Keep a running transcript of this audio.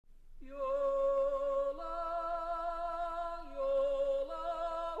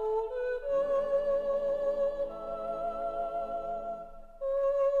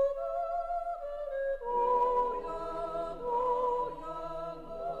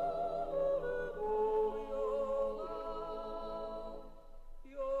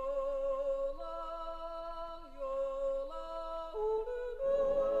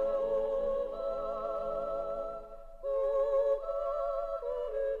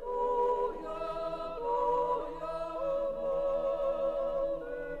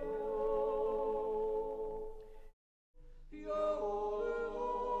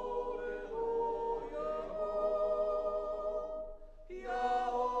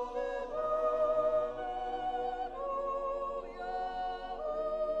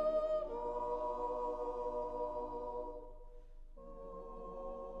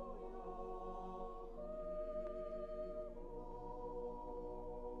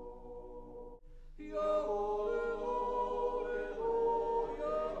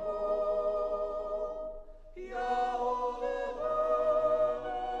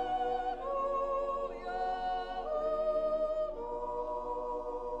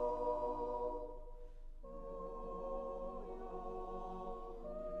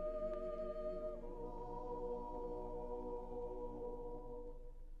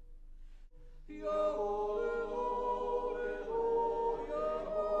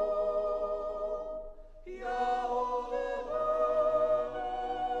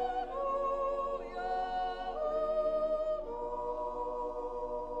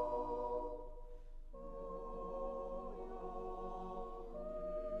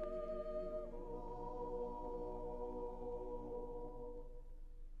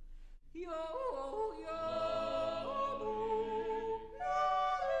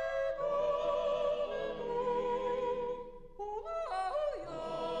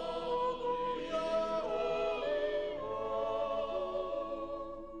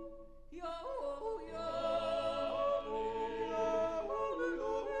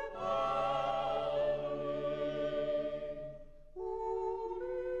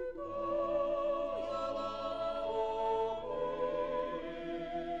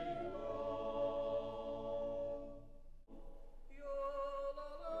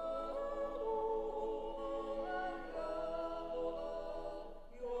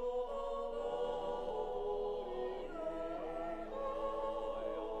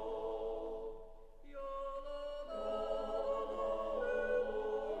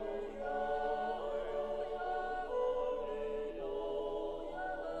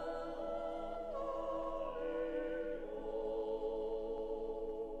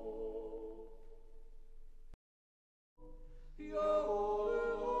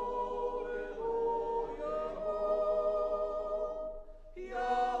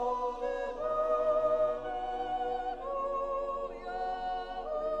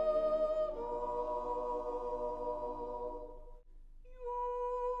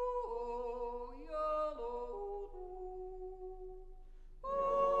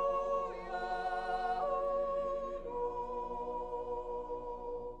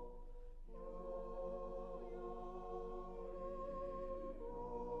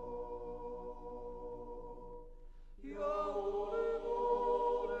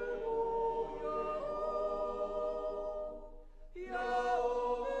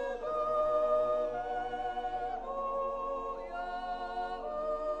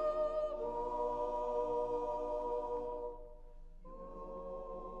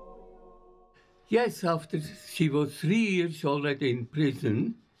Yes, after she was 3 years already in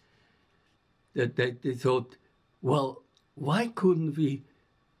prison, that they thought, well, why couldn't we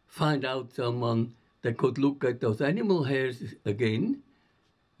find out someone that could look at those animal hairs again,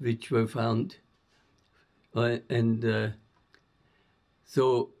 which were found.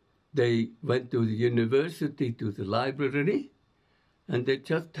 So they went to the university, to the library, and they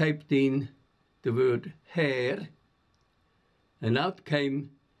just typed in the word hair, and out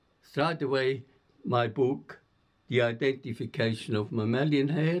came straight away my book, The Identification of Mammalian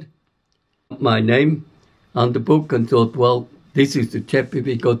Hair, my name on the book, and thought, well, this is the chap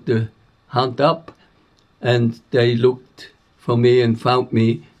we got to hunt up. And they looked for me and found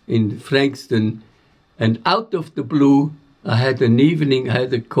me in Frankston. And out of the blue, I had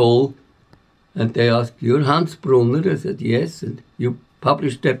a call, and they asked, "You're Hans Brunner?" I said, "Yes." "And you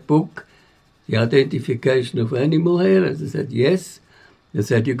published that book, The Identification of Animal Hair?" I said, "Yes." They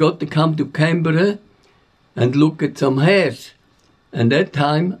said, "You got to come to Canberra and look at some hairs." And that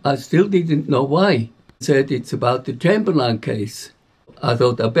time, I still didn't know why. They said, "It's about the Chamberlain case." I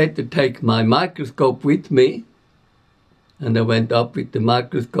thought I better take my microscope with me. And I went up with the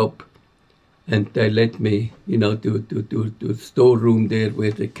microscope, and they let me, to a storeroom there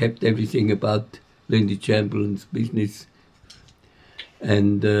where they kept everything about Lindy Chamberlain's business.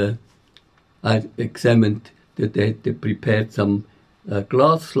 And I examined that they prepared some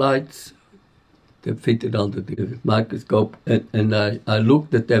glass slides that fitted under the microscope, and I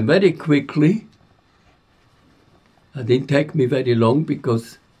looked at them very quickly. It didn't take me very long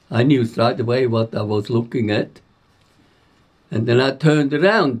because I knew straight away what I was looking at. And then I turned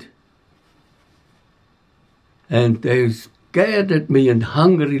around, and they were scared at me and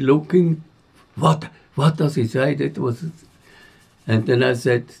hungry looking. What does he say? That was, and then I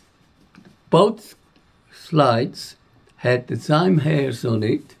said, both slides had the same hairs on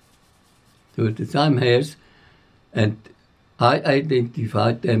it. They were the same hairs, and I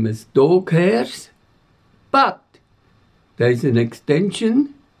identified them as dog hairs, but there's an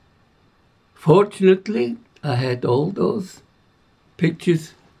extension. Fortunately, I had all those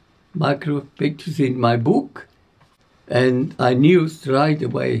pictures, micro pictures in my book, and I knew straight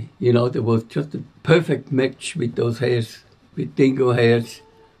away, there was just a perfect match with those hairs, with dingo hairs,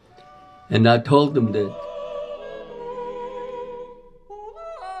 and I told them that.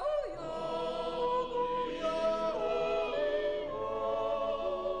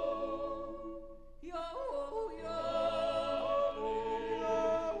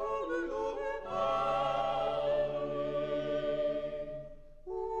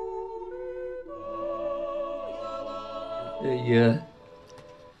 They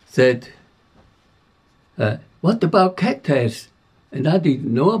said, "What about cat hairs?" And I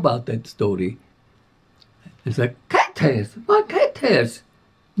didn't know about that story. It's like, cat hairs? Why cat hairs?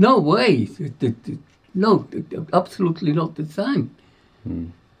 No way. No, absolutely not the same.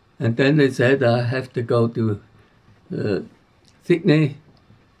 Mm. And then they said I have to go to Sydney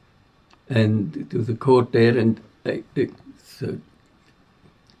and to the court there and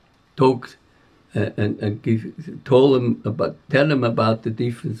talk and tell them about the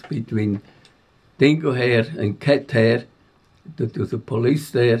difference between dingo hair and cat hair. To the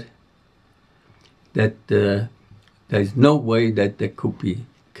police there, that there's no way that there could be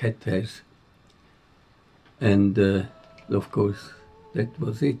cat hairs. And of course, that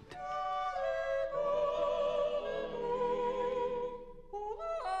was it.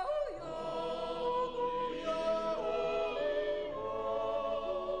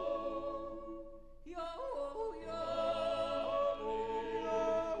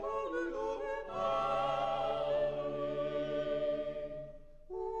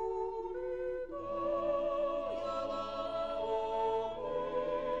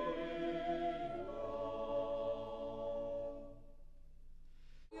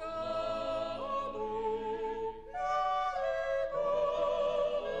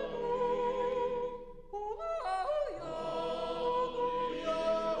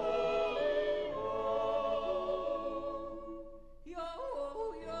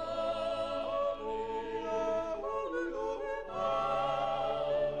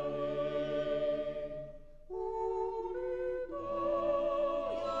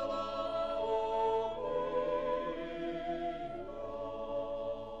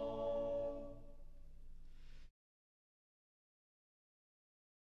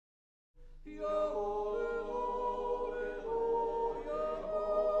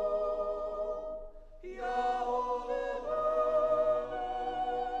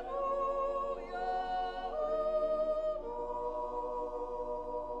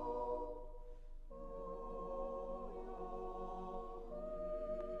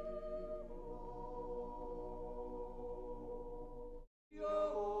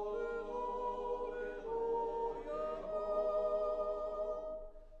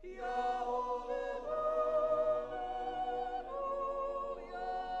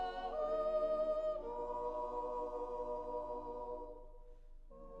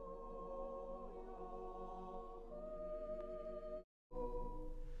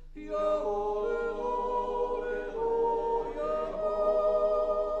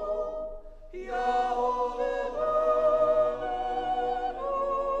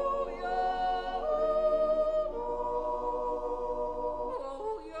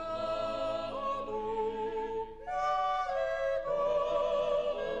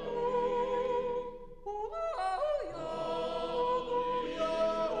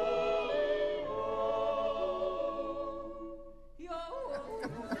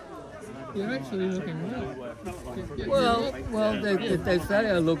 You're actually looking well. Well, they say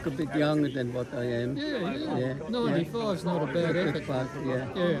I look a bit younger than what I am. Yeah. 95's not a bad effort.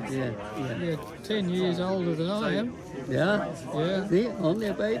 Yeah. 10 years older than I am. Yeah. See, only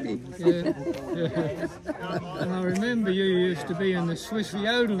a baby. Yeah. And I remember you used to be in the Swiss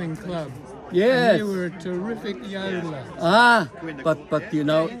Yodeling Club. Yes. And you were a terrific yodeler. But you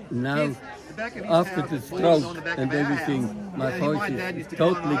know, now, after the stroke and everything, my voice is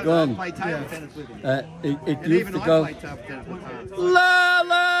totally gone. It used to go, la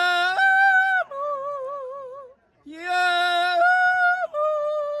la, yeah.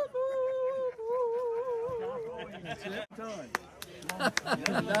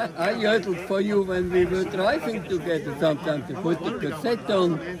 I yodeled for you when we were driving together sometimes to put the cassette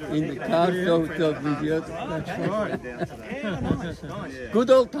on in the car so we yodeled. That's right. Good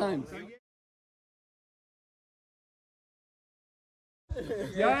old times.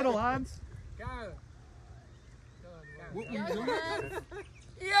 Yodel, Hans. Go. What were you doing?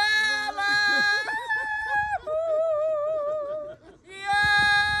 Here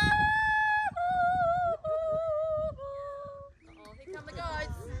come the guys.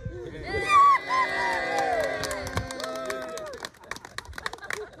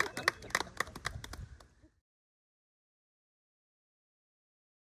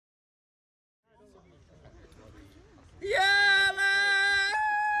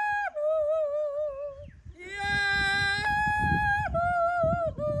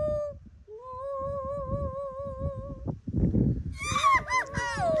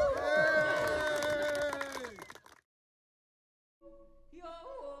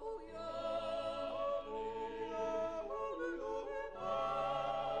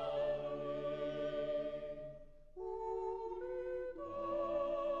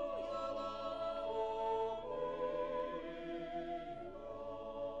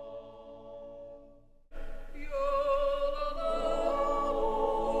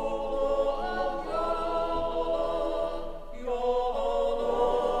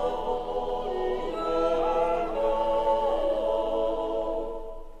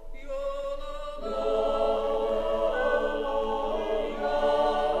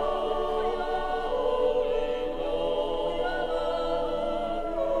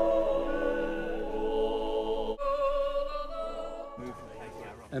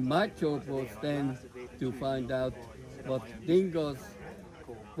 And my job was then to find out what dingoes,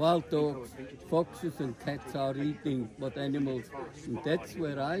 wild dogs, foxes and cats are eating, what animals. And that's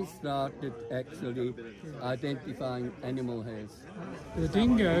where I started actually identifying animal hairs. The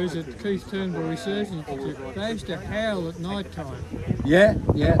dingoes at Keith Turnbull Research Institute, they used to howl at night time. Yeah.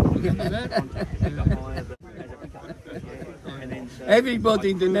 Remember that?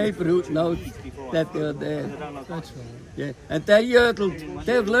 Everybody in the neighborhood knows that they're there. That's right. Yeah, and they yodeled.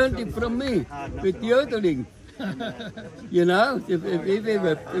 They've learned it from me with yodeling. You know, if we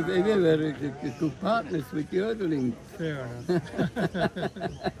were good partners with yodeling. Fair enough.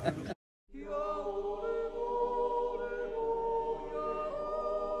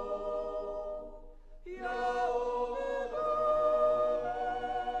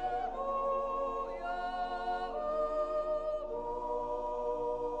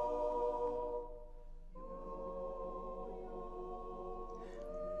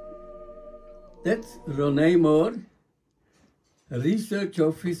 That's René Moore, a research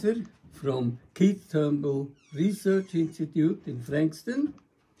officer from Keith Turnbull Research Institute in Frankston,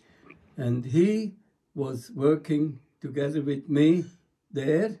 and he was working together with me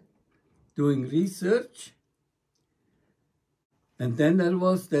there, doing research. And then there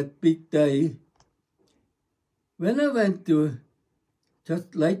was that big day when I went to,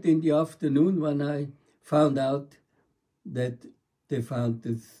 just late in the afternoon, when I found out that they found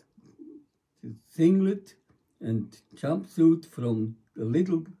this singlet and jumpsuit from a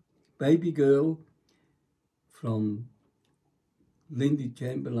little baby girl from Lindy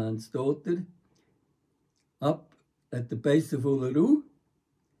Chamberlain's daughter up at the base of Uluru.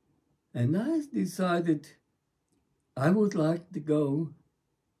 And I decided I would like to go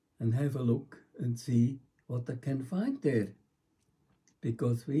and have a look and see what I can find there,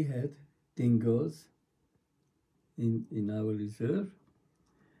 because we had dingoes in our reserve.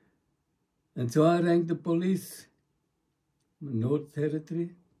 And so I rang the police, North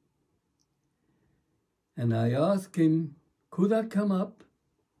Territory, and I asked him, could I come up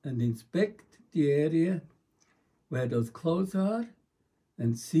and inspect the area where those clothes are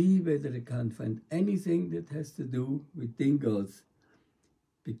and see whether I can find anything that has to do with dingoes,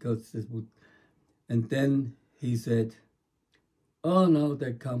 because this would. And then he said, oh no,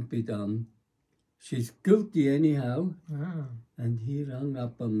 that can't be done. she's guilty anyhow. Ah, And he hung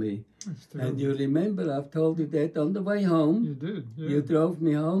up on me. that's And terrible. you remember, I've told you that on the way home. You did, yeah. You drove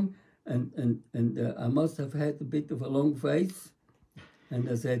me home, and I must have had a bit of a long face. And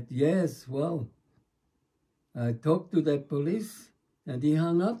I said, yes, well, I talked to that police, and he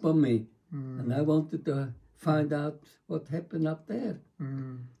hung up on me. And I wanted to find out what happened up there.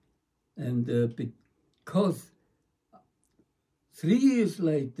 And because 3 years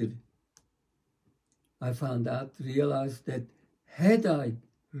later, I realized that had I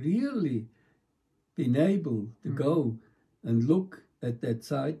really been able to go and look at that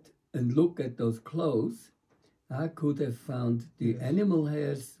site and look at those clothes, I could have found the animal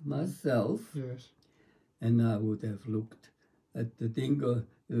hairs myself. Yes. And I would have looked at the dingo,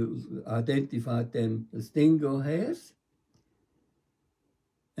 identified them as dingo hairs.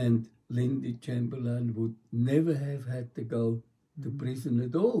 And Lindy Chamberlain would never have had to go to prison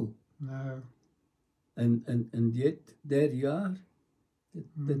at all. No. And yet, there you are.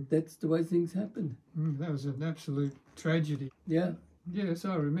 That's the way things happen. That was an absolute tragedy. Yeah. Yes,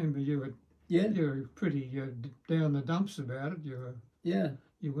 I remember you were pretty down the dumps about it.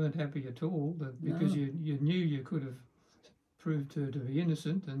 You weren't happy at all because you knew you could have proved her to be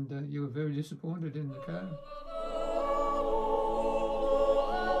innocent, and you were very disappointed in the car.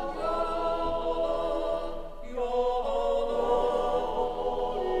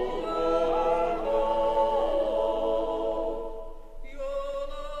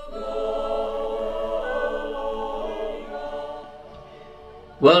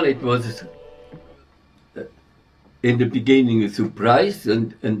 Well, it was in the beginning a surprise,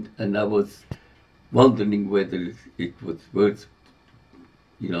 and I was wondering whether it was worth,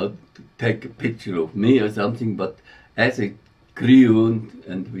 to take a picture of me or something. But as it grew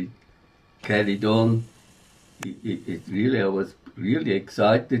and we carried on, I was really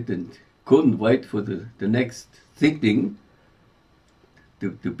excited and couldn't wait for the next sitting to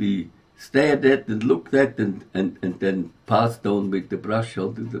be stared at and looked at and then passed on with the brush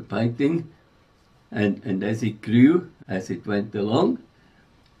onto the painting. And as it grew, as it went along,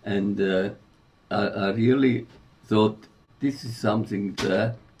 and I really thought this is something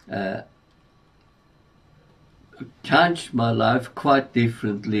that changed my life quite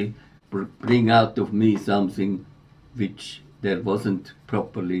differently, bring out of me something which there wasn't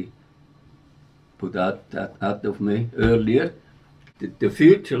properly put out of me earlier. The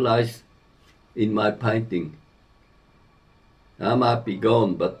future lies in my painting. I might be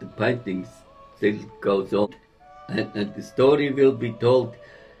gone, but the painting still goes on. And the story will be told.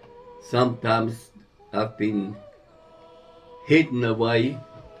 Sometimes I've been hidden away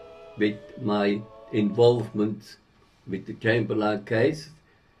with my involvement with the Chamberlain case.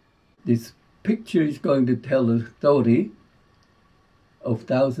 This picture is going to tell a story of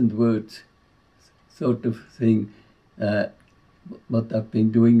 1,000 words, sort of thing. What I've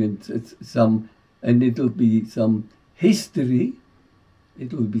been doing, and it'll be some history.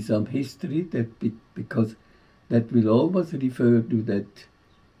 It'll be some history because that will always refer to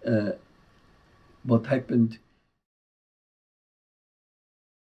that what happened.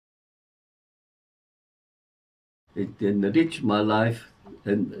 It enriched my life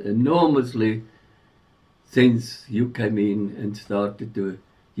enormously since you came in and started to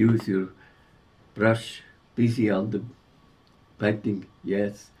use your brush, busy on the painting.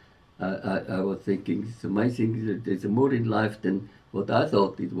 Yes, I was thinking it's amazing that there's more in life than what I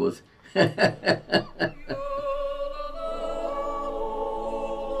thought it was.